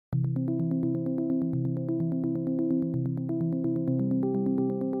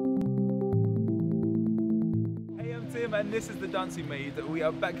and this is the dance we made. We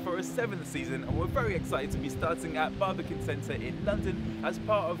are back for a 7th season and we're very excited to be starting at Barbican Centre in London as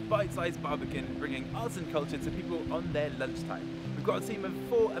part of Bitesize Barbican, bringing arts and culture to people on their lunchtime. We've got a team of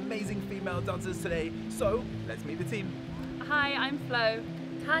 4 amazing female dancers today, so let's meet the team. Hi, I'm Flo.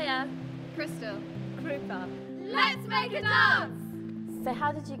 Kaia. Crystal. Krupa. Let's make a dance! So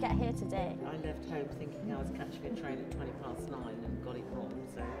how did you get here today? I left home thinking I was catching a train at 9:20 and got it wrong,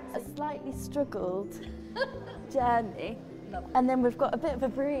 so... A slightly struggled journey, and then we've got a bit of a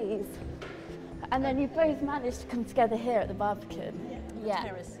breeze. And then you both managed to come together here at the Barbican. Yeah. The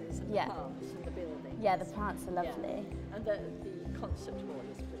terraces and the plants and the buildings. Yeah, the plants are lovely. Yeah. And the concert hall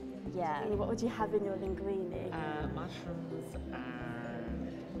is brilliant. Yeah. What would you have in your linguine? Mushrooms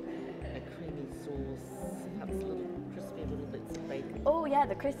and a creamy sauce, perhaps a little crispy little bits of bacon. Oh yeah,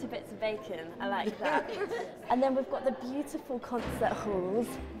 the crispy bits of bacon, I like that. And then we've got the beautiful concert halls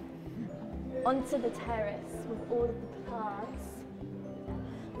onto the terrace with all of the plants.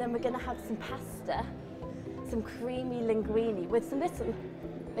 Then we're going to have some pasta, some creamy linguine with some little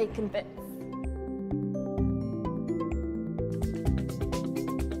bacon bits.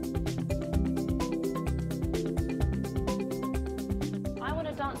 I want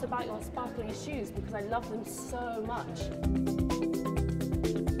to dance about your sparkling shoes because I love them so much.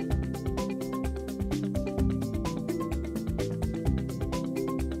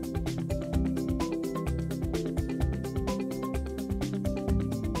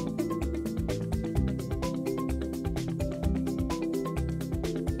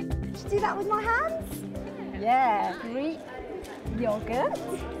 Do that with my hands? Yeah. Greek yogurt,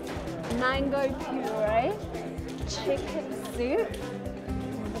 mango puree, chicken soup.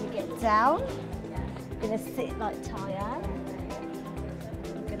 I'm gonna get down. I'm gonna sit like Tyann.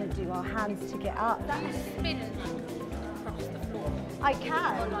 I'm gonna do our hands to get up. That spin across the floor. I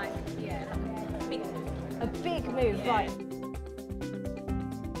can. Or like, yeah, A big move, right.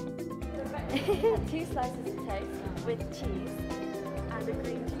 2 slices of toast with cheese and a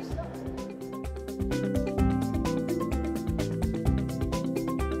cream cheese sauce.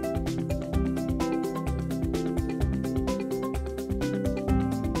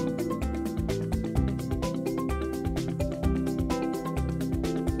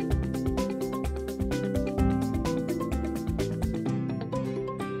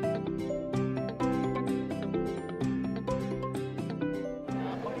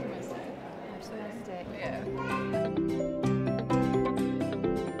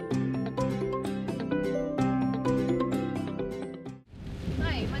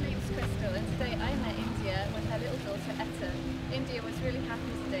 Hi, my name is Crystal and today I met India with her little daughter Etta. India was really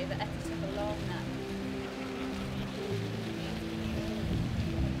happy today that Etta took a long nap.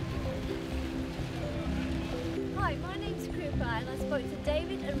 Hi, my name's Krupa and I spoke to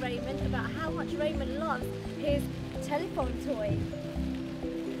David and Raymond about how much Raymond loves his telephone toy.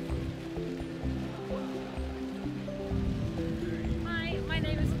 Hi, my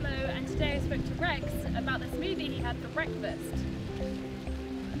name is Flo and today I spoke to Rex about the smoothie he had for breakfast.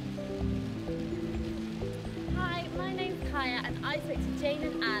 Hi, my name's Kaia and I spoke to Jane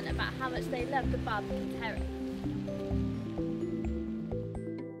and Anne about how much they love the Barbican Terrace.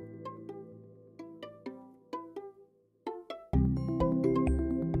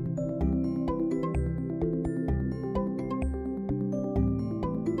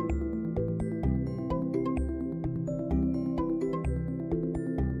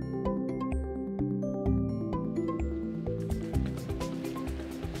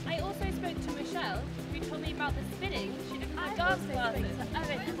 About the spinning, she did I my dance also classes. spoke to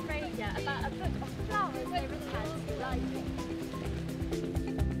Owen and Fraser about a book of flowers they were tanned to liking.